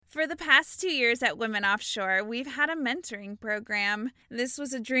For the past 2 years at Women Offshore, we've had a mentoring program. This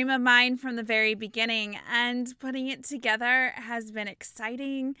was a dream of mine from the very beginning, and putting it together has been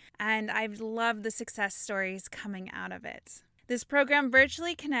exciting, and I've loved the success stories coming out of it. This program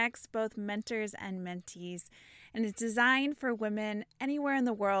virtually connects both mentors and mentees, and it's designed for women anywhere in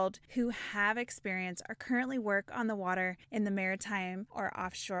the world who have experience or currently work on the water in the maritime or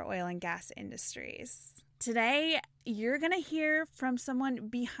offshore oil and gas industries. Today, you're going to hear from someone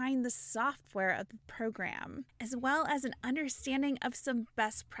behind the software of the program, as well as an understanding of some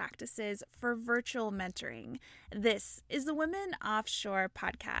best practices for virtual mentoring. This is the Women Offshore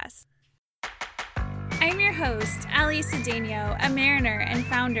Podcast. I'm your host, Ali Cedeno, a mariner and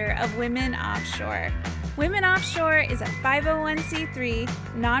founder of Women Offshore. Women Offshore is a 501c3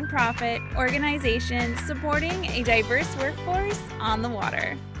 nonprofit organization supporting a diverse workforce on the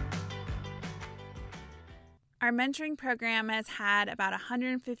water. Our mentoring program has had about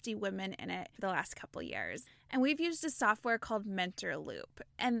 150 women in it for the last couple years, and we've used a software called Mentorloop.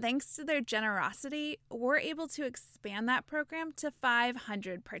 And thanks to their generosity, we're able to expand that program to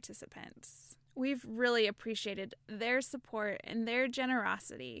 500 participants. We've really appreciated their support and their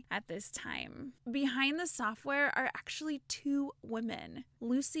generosity at this time. Behind the software are actually two women,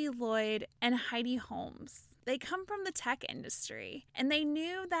 Lucy Lloyd and Heidi Holmes. They come from the tech industry, and they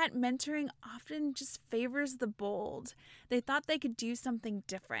knew that mentoring often just favors the bold. They thought they could do something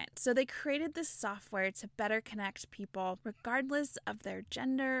different, so they created this software to better connect people regardless of their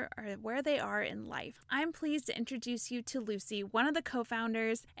gender or where they are in life. I'm pleased to introduce you to Lucy, one of the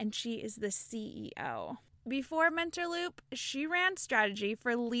co-founders, and she is the CEO. Before Mentorloop, she ran strategy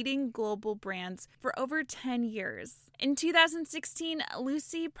for leading global brands for over 10 years. In 2016,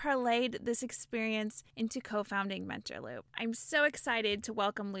 Lucy parlayed this experience into co-founding Mentorloop. I'm so excited to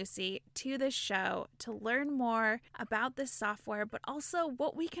welcome Lucy to the show to learn more about this software, but also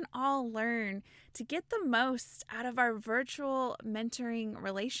what we can all learn to get the most out of our virtual mentoring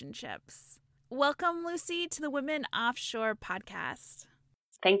relationships. Welcome, Lucy, to the Women Offshore Podcast.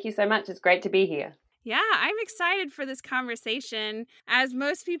 Thank you so much. It's great to be here. Yeah, I'm excited for this conversation. As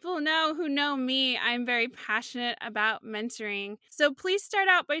most people know who know me, I'm very passionate about mentoring. So please start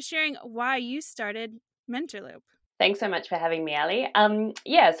out by sharing why you started Mentorloop. Thanks so much for having me, Ali.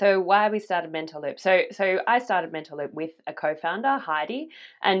 So why we started Mentorloop. So I started Mentorloop with a co-founder, Heidi,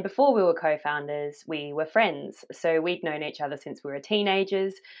 and before we were co-founders, we were friends. So we'd known each other since we were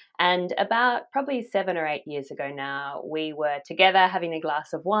teenagers, and about probably 7 or 8 years ago now, we were together having a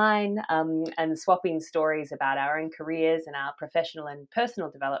glass of wine and swapping stories about our own careers and our professional and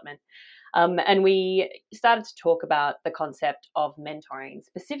personal development. And we started to talk about the concept of mentoring,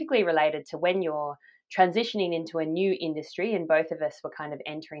 specifically related to when you're transitioning into a new industry, and both of us were kind of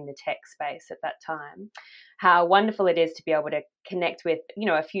entering the tech space at that time, how wonderful it is to be able to connect with,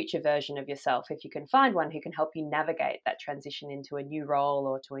 a future version of yourself, if you can find one who can help you navigate that transition into a new role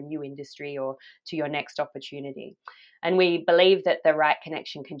or to a new industry or to your next opportunity. And we believe that the right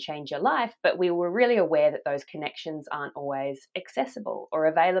connection can change your life, but we were really aware that those connections aren't always accessible or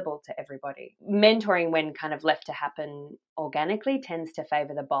available to everybody. Mentoring, when kind of left to happen organically, tends to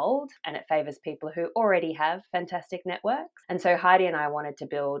favor the bold, and it favors people who already have fantastic networks. And so Heidi and I wanted to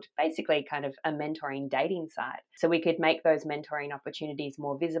build basically kind of a mentoring dating site so we could make those mentoring opportunities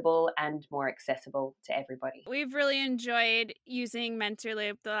more visible and more accessible to everybody. We've really enjoyed using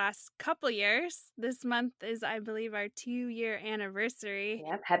Mentorloop the last couple years. This month is, I believe, our 2-year anniversary.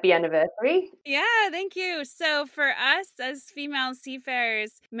 Yep. Happy anniversary. Yeah, thank you. So for us as female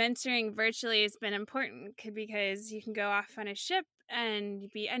seafarers, mentoring virtually has been important because you can go off on a ship and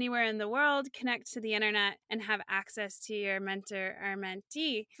be anywhere in the world, connect to the internet, and have access to your mentor or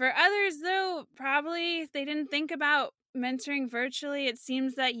mentee. For others, though, probably they didn't think about mentoring virtually. It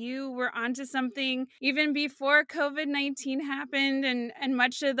seems that you were onto something even before COVID-19 happened, and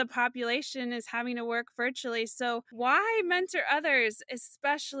much of the population is having to work virtually. So why mentor others,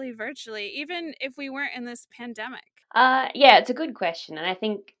 especially virtually, even if we weren't in this pandemic? It's a good question. And I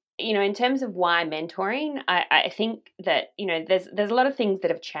think, in terms of why mentoring, I think that, there's a lot of things that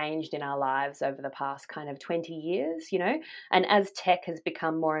have changed in our lives over the past kind of 20 years, and as tech has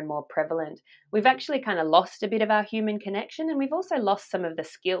become more and more prevalent, we've actually kind of lost a bit of our human connection, and we've also lost some of the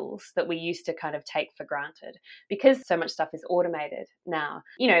skills that we used to kind of take for granted because so much stuff is automated now.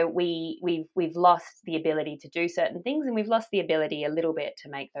 We've lost the ability to do certain things, and we've lost the ability a little bit to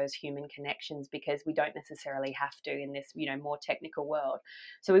make those human connections because we don't necessarily have to in this, more technical world.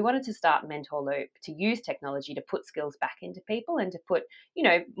 So we wanted to start Mentorloop to use technology to put skills back into people and to put,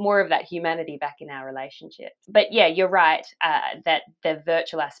 more of that humanity back in our relationships. But yeah, you're right that the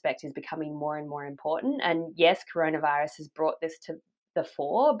virtual aspect is becoming more and more important. And yes, coronavirus has brought this to the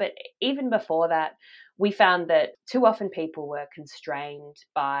fore. But even before that, we found that too often people were constrained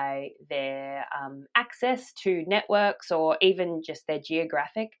by their access to networks or even just their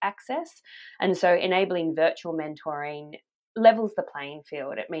geographic access. And so enabling virtual mentoring levels the playing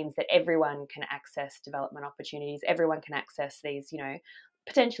field. It means that everyone can access development opportunities, everyone can access these,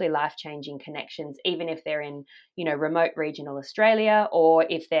 potentially life-changing connections, even if they're in, remote regional Australia, or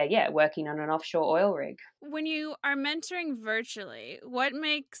if they're, working on an offshore oil rig. When you are mentoring virtually, what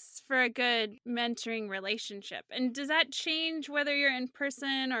makes for a good mentoring relationship? And does that change whether you're in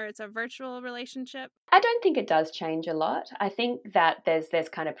person or it's a virtual relationship? I don't think it does change a lot. I think that there's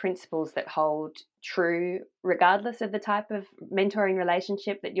kind of principles that hold true regardless of the type of mentoring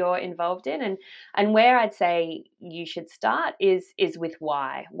relationship that you're involved in. And where I'd say you should start is with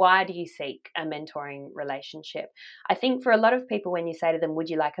why. Why do you seek a mentoring relationship? I think for a lot of people, when you say to them, would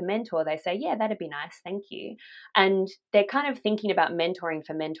you like a mentor? They say, yeah, that'd be nice, thank you. And they're kind of thinking about mentoring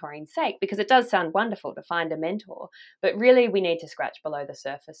for mentoring's sake, because it does sound wonderful to find a mentor, but really we need to scratch below the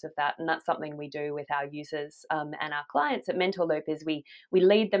surface of that. And that's something we do with our users and our clients at Mentor Loop, is we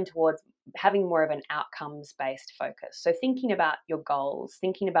lead them towards having more of an outcomes-based focus. So thinking about your goals,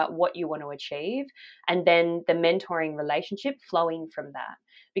 thinking about what you want to achieve, and then the mentoring relationship flowing from that.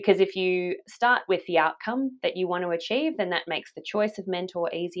 Because if you start with the outcome that you want to achieve, then that makes the choice of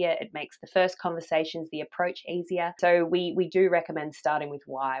mentor easier. It makes the first conversations, the approach easier. So we do recommend starting with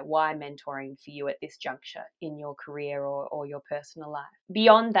why. Why mentoring for you at this juncture in your career or your personal life?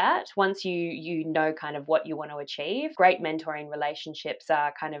 Beyond that, once you know kind of what you want to achieve, great mentoring relationships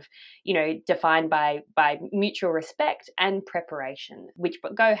are kind of, defined by mutual respect and preparation, which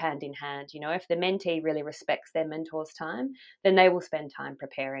go hand in hand. If the mentee really respects their mentor's time, then they will spend time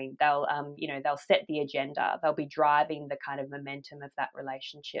preparing. They'll set the agenda. They'll be driving the kind of momentum of that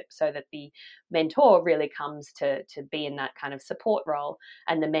relationship, so that the mentor really comes to be in that kind of support role,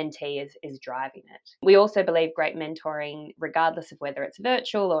 and the mentee is driving it. We also believe great mentoring, regardless of whether it's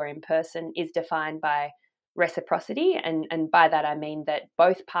virtual or in person, is defined by reciprocity, and by that I mean that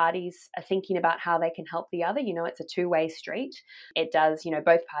both parties are thinking about how they can help the other. It's a two-way street. It does,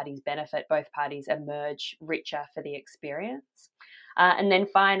 both parties benefit, both parties emerge richer for the experience. And then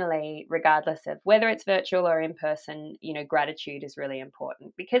finally, regardless of whether it's virtual or in person, gratitude is really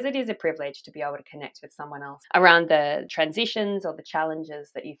important, because it is a privilege to be able to connect with someone else around the transitions or the challenges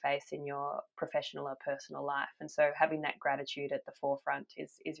that you face in your professional or personal life. And so having that gratitude at the forefront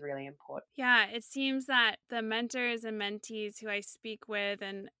is really important. Yeah, it seems that the mentors and mentees who I speak with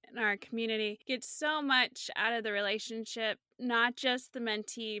and in our community get so much out of the relationship, not just the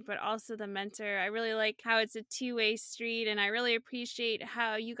mentee, but also the mentor. I really like how it's a two-way street, and I really appreciate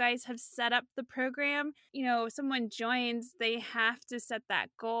how you guys have set up the program. If someone joins, they have to set that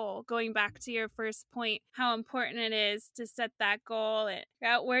goal. Going back to your first point, how important it is to set that goal and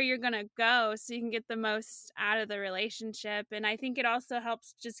figure out where you're going to go so you can get the most out of the relationship. And I think it also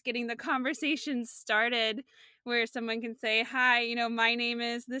helps just getting the conversation started, where someone can say, hi, my name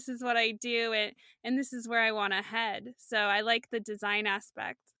is, this is what I do, and this is where I want to head. So I like the design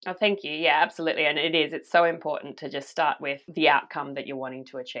aspect. Oh, thank you. Yeah, absolutely. And it's so important to just start with the outcome that you're wanting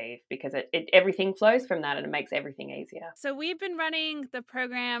to achieve, because everything flows from that and it makes everything easier. So we've been running the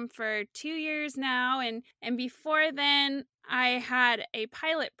program for 2 years now. And before then, I had a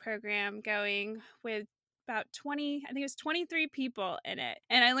pilot program going with about 20, I think it was 23 people in it.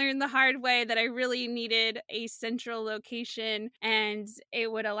 And I learned the hard way that I really needed a central location, and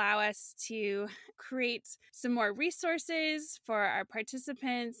it would allow us to create some more resources for our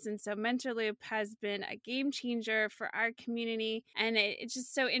participants. And so Mentor Loop has been a game changer for our community. And it's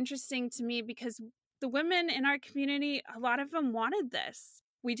just so interesting to me, because the women in our community, a lot of them wanted this.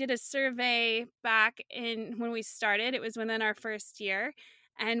 We did a survey back in when we started. It was within our first year.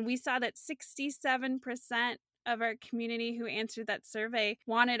 And we saw that 67% of our community who answered that survey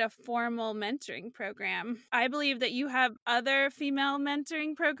wanted a formal mentoring program. I believe that you have other female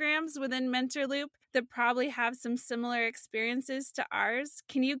mentoring programs within Mentor Loop that probably have some similar experiences to ours.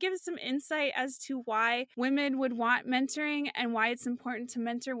 Can you give some insight as to why women would want mentoring and why it's important to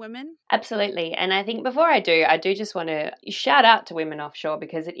mentor women? Absolutely. And I think before I do just want to shout out to Women Offshore,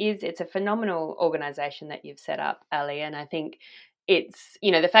 because it's a phenomenal organization that you've set up, Ali. And I think it's,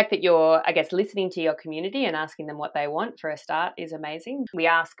 the fact that you're, I guess, listening to your community and asking them what they want for a start is amazing. We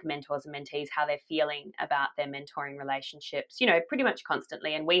ask mentors and mentees how they're feeling about their mentoring relationships, pretty much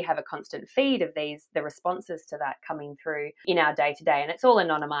constantly. And we have a constant feed of the responses to that coming through in our day-to-day. And it's all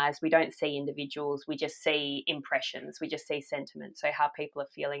anonymized. We don't see individuals. We just see impressions. We just see sentiment. So how people are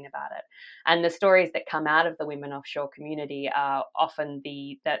feeling about it. And the stories that come out of the Women Offshore community are often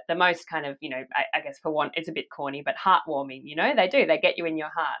the most kind of, I guess for one, it's a bit corny, but heartwarming. They do. do. They get you in your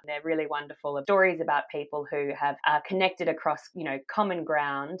heart. They're really wonderful stories about people who have connected across, common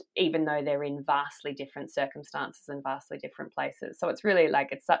ground, even though they're in vastly different circumstances and vastly different places. So it's really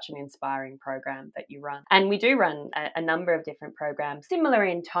it's such an inspiring program that you run. And we do run a number of different programs, similar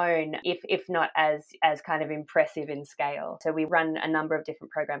in tone, if not as kind of impressive in scale. So we run a number of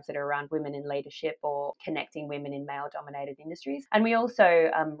different programs that are around women in leadership or connecting women in male-dominated industries. And we also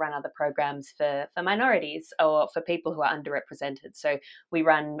run other programs for minorities or for people who are underrepresented. So we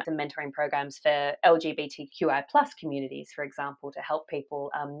run some mentoring programs for LGBTQI plus communities, for example, to help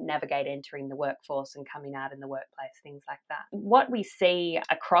people navigate entering the workforce and coming out in the workplace, things like that. What we see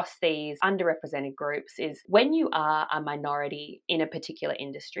across these underrepresented groups is when you are a minority in a particular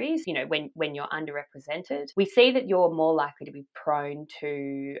industry, when you're underrepresented, we see that you're more likely to be prone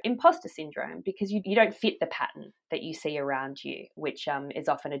to imposter syndrome because you don't fit the pattern that you see around you, which is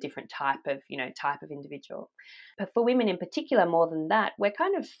often a different type of individual. But for women in particular, more than that, we're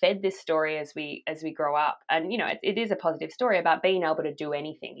kind of fed this story as we grow up. And, it is a positive story about being able to do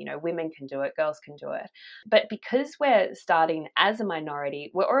anything. Women can do it, girls can do it. But because we're starting as a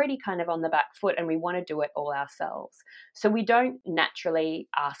minority, we're already kind of on the back foot and we want to do it all ourselves. So we don't naturally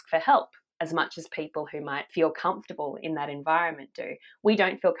ask for help as much as people who might feel comfortable in that environment do. We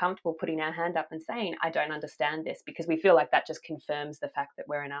don't feel comfortable putting our hand up and saying, I don't understand this, because we feel like that just confirms the fact that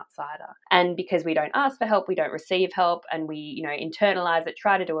we're an outsider. And because we don't ask for help, we don't receive help, and we, internalize it,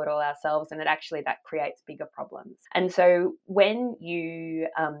 try to do it all ourselves, and that creates bigger problems. And so when you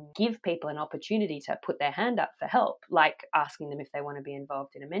give people an opportunity to put their hand up for help, like asking them if they want to be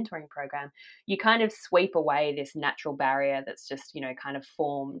involved in a mentoring program, you kind of sweep away this natural barrier that's just, kind of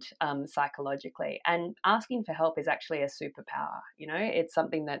formed psychologically. And asking for help is actually a superpower. It's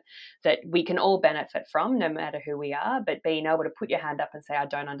something that we can all benefit from, no matter who we are. But being able to put your hand up and say, I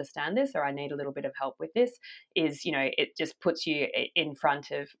don't understand this, or I need a little bit of help with this, is, it just puts you in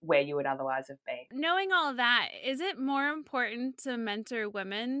front of where you would otherwise have been. Knowing all that, is it more important to mentor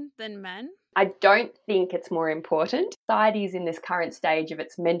women than men? I don't think it's more important. Society is in this current stage of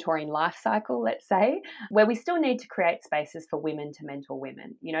its mentoring life cycle, let's say, where we still need to create spaces for women to mentor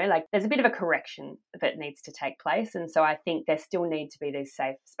women. There's a bit of a correction that needs to take place. And so I think there still need to be these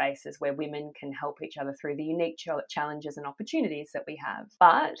safe spaces where women can help each other through the unique challenges and opportunities that we have.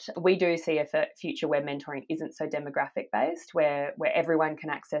 But we do see a future where mentoring isn't so demographic based, where everyone can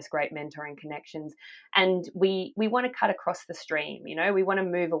access great mentoring connections. And we want to cut across the stream. We want to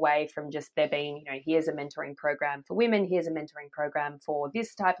move away from just there being, here's a mentoring program for women, here's a mentoring program for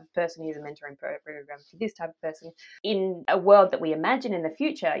this type of person, here's a mentoring program for this type of person. In a world that we imagine in the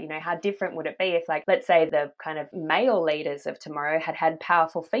future, how different would it be if, let's say the kind of male leaders of tomorrow had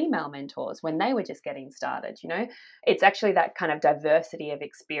powerful female mentors when they were just getting started, It's actually that kind of diversity of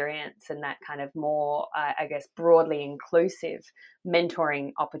experience and that kind of more, broadly inclusive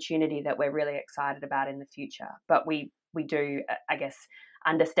mentoring opportunity that we're really excited about in the future. But we do,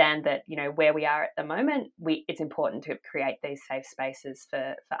 understand that, where we are at the moment, it's important to create these safe spaces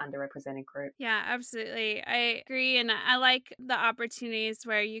for underrepresented groups. Yeah, absolutely. I agree. And I like the opportunities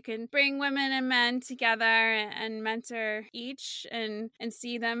where you can bring women and men together and mentor each and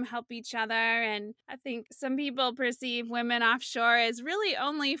see them help each other. And I think some people perceive women offshore as really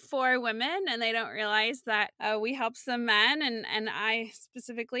only for women, and they don't realize that we help some men. And I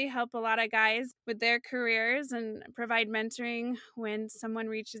specifically help a lot of guys with their careers and provide mentoring when someone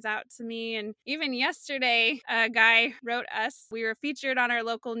reaches out to me. And even yesterday, a guy wrote us. We were featured on our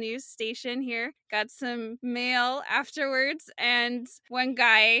local news station here, got some mail afterwards, and one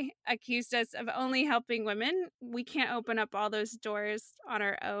guy accused us of only helping women. We can't open up all those doors on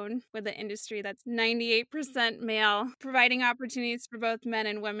our own with an industry that's 98% male. Providing opportunities for both men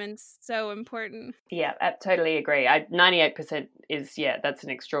and women is so important. Yeah, I totally agree. 98% is, that's an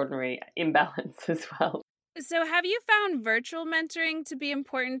extraordinary imbalance as well. So have you found virtual mentoring to be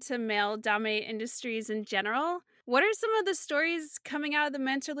important to male-dominated industries in general? What are some of the stories coming out of the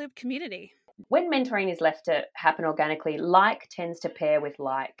Mentor Loop community? When mentoring is left to happen organically, like tends to pair with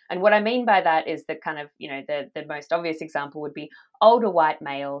like. And what I mean by that is the kind of, the most obvious example would be older white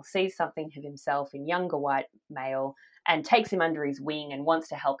male sees something of himself in younger white male and takes him under his wing and wants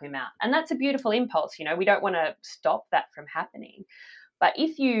to help him out. And that's a beautiful impulse. We don't want to stop that from happening. But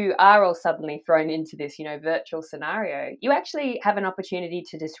if you are all suddenly thrown into this, virtual scenario, you actually have an opportunity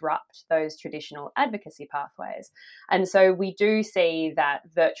to disrupt those traditional advocacy pathways. And so we do see that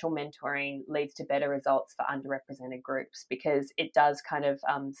virtual mentoring leads to better results for underrepresented groups, because it does kind of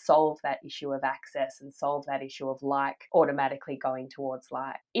solve that issue of access and solve that issue of like automatically going towards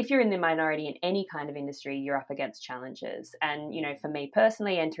like. If you're in the minority in any kind of industry, you're up against challenges. And, for me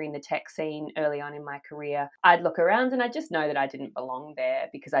personally, entering the tech scene early on in my career, I'd look around and I just know that I didn't belong there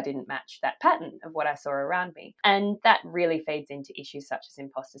because I didn't match that pattern of what I saw around me. And that really feeds into issues such as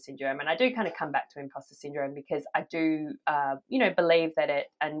imposter syndrome. And I do kind of come back to imposter syndrome because I do, believe that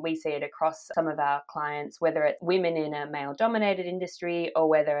and we see it across some of our clients, whether it's women in a male dominated industry or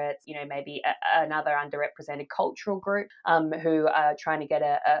whether it's, maybe another underrepresented cultural group who are trying to get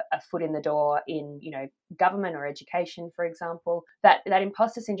a foot in the door in, government or education, for example, that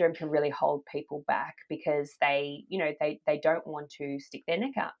imposter syndrome can really hold people back because they don't want to stick their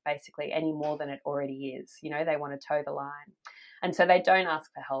neck out basically any more than it already is. They want to toe the line. And so they don't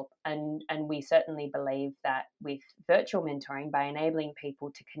ask for help. And we certainly believe that with virtual mentoring, by enabling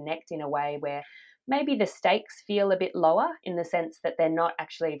people to connect in a way where maybe the stakes feel a bit lower, in the sense that they're not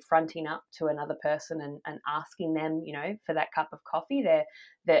actually fronting up to another person and asking them, for that cup of coffee,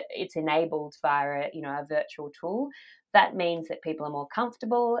 that it's enabled via a virtual tool. That means that people are more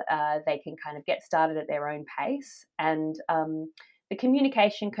comfortable. They can kind of get started at their own pace. And the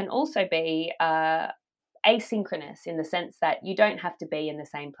communication can also be asynchronous, in the sense that you don't have to be in the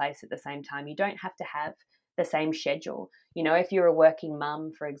same place at the same time. You don't have to have the same schedule. If you're a working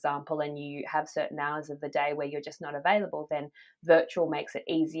mum, for example, and you have certain hours of the day where you're just not available, then virtual makes it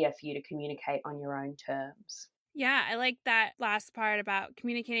easier for you to communicate on your own terms. Yeah, I like that last part about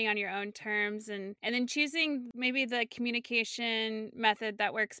communicating on your own terms and then choosing maybe the communication method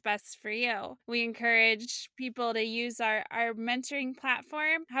that works best for you. We encourage people to use our mentoring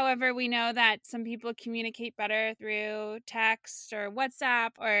platform. However, we know that some people communicate better through text or WhatsApp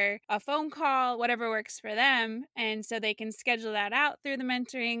or a phone call, whatever works for them. And so they can schedule that out through the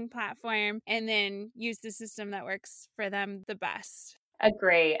mentoring platform and then use the system that works for them the best.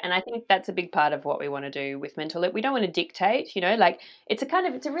 Agree. And I think that's a big part of what we want to do with Mentor Loop. We don't want to dictate, like it's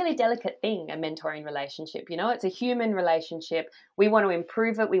a really delicate thing, a mentoring relationship, it's a human relationship. We want to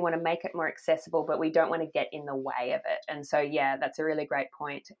improve it. We want to make it more accessible, but we don't want to get in the way of it. And so, yeah, that's a really great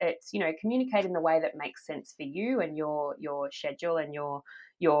point. It's, communicate in the way that makes sense for you and your schedule and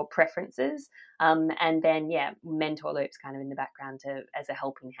your preferences. And then, Mentor Loop's kind of in the background as a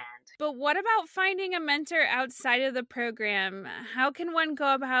helping hand. But what about finding a mentor outside of the program? How can one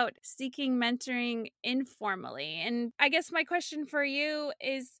go about seeking mentoring informally? And I guess my question for you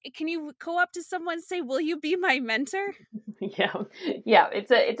is, can you go up to someone and say, "Will you be my mentor?" Yeah,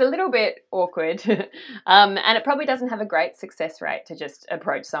 it's a little bit awkward. And it probably doesn't have a great success rate to just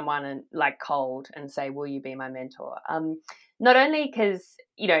approach someone and like cold and say, "Will you be my mentor?" Not only because,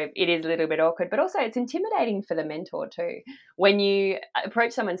 it is a little bit awkward, but also it's intimidating for the mentor too. When you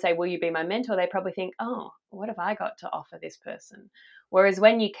approach someone and say, "Will you be my mentor?" they probably think, "Oh, what have I got to offer this person?" Whereas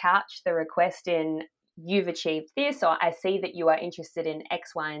when you couch the request in, "You've achieved this," or "I see that you are interested in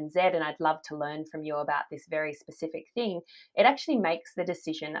X, Y, and Z, and I'd love to learn from you about this very specific thing," it actually makes the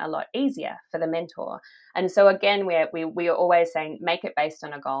decision a lot easier for the mentor. And so again, we are always saying, make it based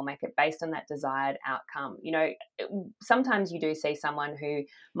on a goal, make it based on that desired outcome. Sometimes you do see someone who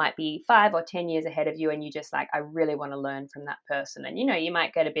might be 5 or 10 years ahead of you, and you just like, I really want to learn from that person. And, you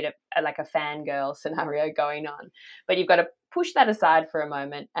might get a bit of like a fangirl scenario going on, but you've got to push that aside for a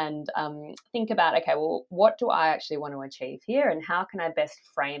moment and think about, okay, well, what do I actually want to achieve here, and how can I best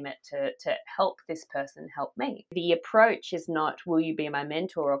frame it to help this person help me? The approach is not, will you be my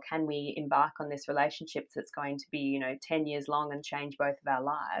mentor, or can we embark on this relationship that's going to be 10 years long and change both of our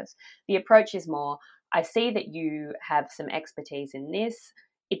lives. The approach is more, I see that you have some expertise in this.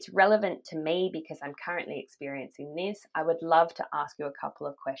 It's relevant to me because I'm currently experiencing this. I would love to ask you a couple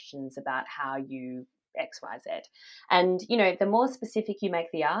of questions about how you XYZ. And, the more specific you make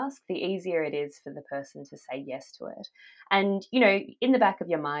the ask, the easier it is for the person to say yes to it. And, in the back of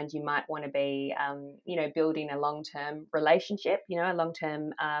your mind, you might want to be, building a long-term relationship, a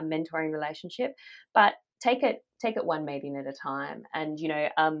long-term mentoring relationship, but take it one meeting at a time. And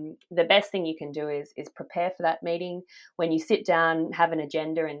the best thing you can do is prepare for that meeting. When you sit down, have an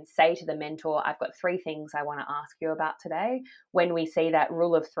agenda and say to the mentor, I've got 3 things I want to ask you about today. When we see that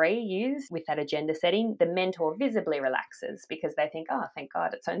rule of 3 used with that agenda setting, the mentor visibly relaxes because they think, oh, thank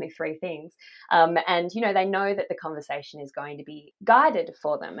God, it's only 3 things. And they know that the conversation is going to be guided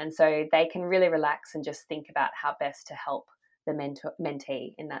for them, and so they can really relax and just think about how best to help the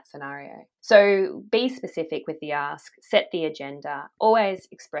mentee in that scenario. So be specific with the ask, set the agenda, always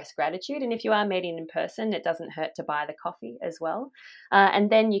express gratitude. And if you are meeting in person, it doesn't hurt to buy the coffee as well. And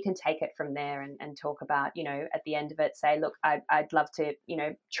then you can take it from there and talk about, at the end of it, say, look, I'd love to,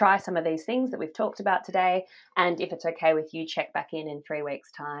 try some of these things that we've talked about today. And if it's okay with you, check back in 3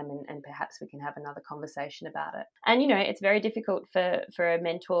 weeks' time and perhaps we can have another conversation about it. And, it's very difficult for a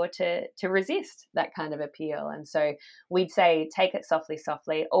mentor to resist that kind of appeal. And so we'd say, take it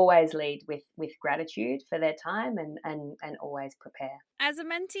softly, always lead with gratitude for their time and always prepare. As a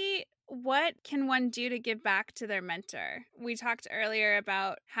mentee, what can one do to give back to their mentor? We talked earlier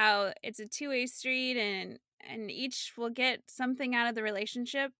about how it's a two-way street and each will get something out of the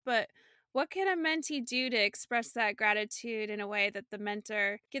relationship, but what can a mentee do to express that gratitude in a way that the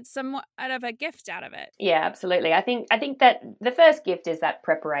mentor gets somewhat of a gift out of it? Yeah, absolutely. I think that the first gift is that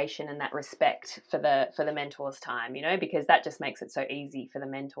preparation and that respect for the mentor's time, because that just makes it so easy for the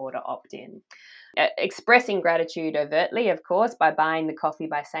mentor to opt in. Expressing gratitude overtly, of course, by buying the coffee,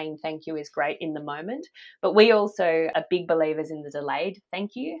 by saying thank you is great in the moment. But we also are big believers in the delayed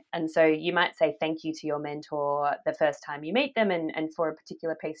thank you. And so you might say thank you to your mentor the first time you meet them and for a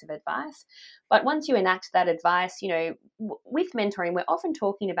particular piece of advice. But once you enact that advice, with mentoring, we're often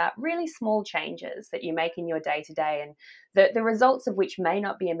talking about really small changes that you make in your day-to-day and the results of which may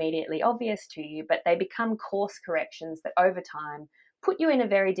not be immediately obvious to you, but they become course corrections that over time put you in a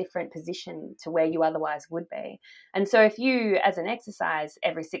very different position to where you otherwise would be. And so if you, as an exercise,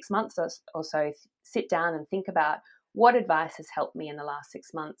 every 6 months or so, sit down and think about what advice has helped me in the last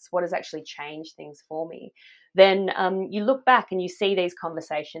 6 months, what has actually changed things for me, then you look back and you see these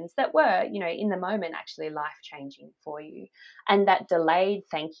conversations that were, in the moment actually life-changing for you. And that delayed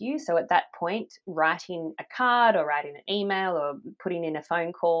thank you, so at that point, writing a card or writing an email or putting in a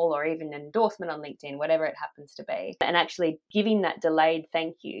phone call or even an endorsement on LinkedIn, whatever it happens to be, and actually giving that delayed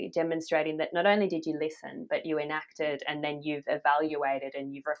thank you, demonstrating that not only did you listen, but you enacted and then you've evaluated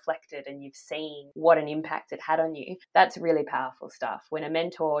and you've reflected and you've seen what an impact it had on you. That's really powerful stuff. When a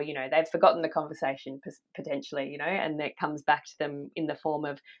mentor, they've forgotten the conversation potentially, and it comes back to them in the form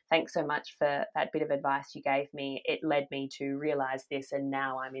of, thanks so much for that bit of advice you gave me. It led me to realize this, and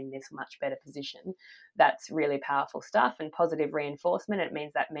now I'm in this much better position. That's really powerful stuff. And positive reinforcement, it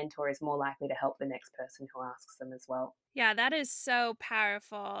means that mentor is more likely to help the next person who asks them as well. Yeah, that is so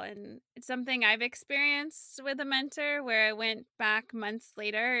powerful. And it's something I've experienced with a mentor where I went back months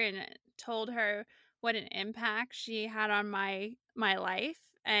later and told her what an impact she had on my life.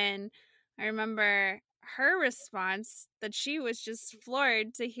 And I remember her response that she was just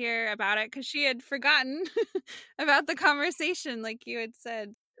floored to hear about it because she had forgotten about the conversation, like you had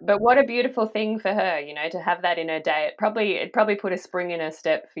said. But what a beautiful thing for her, to have that in her day. It probably put a spring in her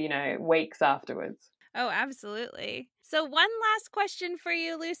step for, weeks afterwards. Oh, absolutely. So one last question for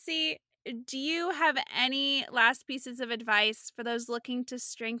you, Lucy. Do you have any last pieces of advice for those looking to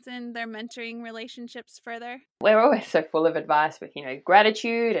strengthen their mentoring relationships further? We're always so full of advice with,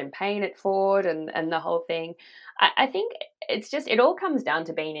 gratitude and paying it forward and the whole thing. I think it all comes down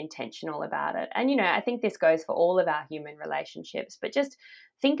to being intentional about it. And, I think this goes for all of our human relationships, but just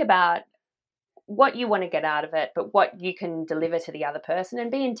think about what you want to get out of it, but what you can deliver to the other person, and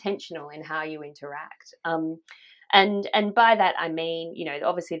be intentional in how you interact. And by that, I mean,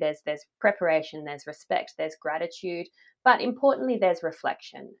 obviously there's preparation, there's respect, there's gratitude, but importantly, there's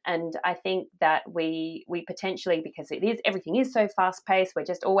reflection. And I think that we potentially, because everything is so fast paced, we're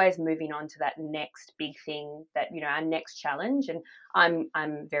just always moving on to that next big thing, that, our next challenge. And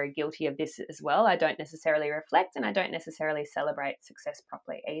I'm very guilty of this as well. I don't necessarily reflect, and I don't necessarily celebrate success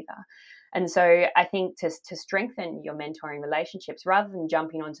properly either. And so I think to strengthen your mentoring relationships, rather than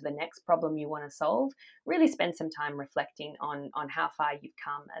jumping onto the next problem you want to solve, really spend some time reflecting on how far you've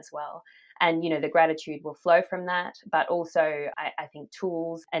come as well. And, the gratitude will flow from that, but also I think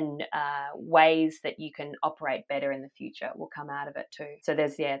tools and ways that you can operate better in the future will come out of it too. So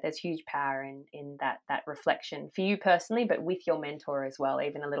there's huge power in that reflection for you personally, but with your mentor as well.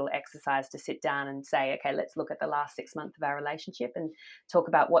 Even a little exercise to sit down and say, okay, let's look at the last 6 months of our relationship and talk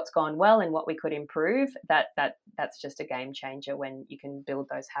about what's gone well and what we could improve. That's just a game changer when you can build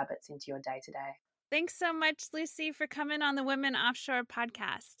those habits into your day-to-day. Thanks so much, Lucy, for coming on the Women Offshore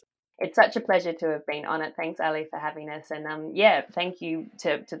podcast. It's such a pleasure to have been on it. Thanks, Ali, for having us. And thank you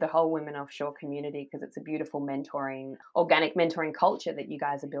to the whole Women Offshore community, because it's a beautiful organic mentoring culture that you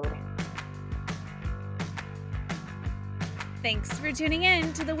guys are building. Thanks for tuning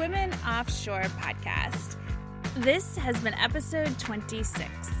in to the Women Offshore podcast. This has been episode 26.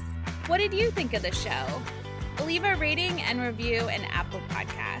 What did you think of the show? Leave a rating and review in Apple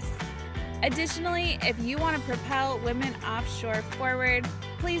Podcasts. Additionally, if you want to propel Women Offshore forward,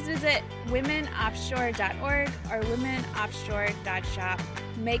 please visit womenoffshore.org or womenoffshore.shop,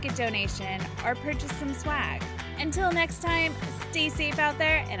 make a donation, or purchase some swag. Until next time, stay safe out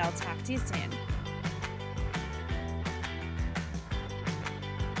there, and I'll talk to you soon.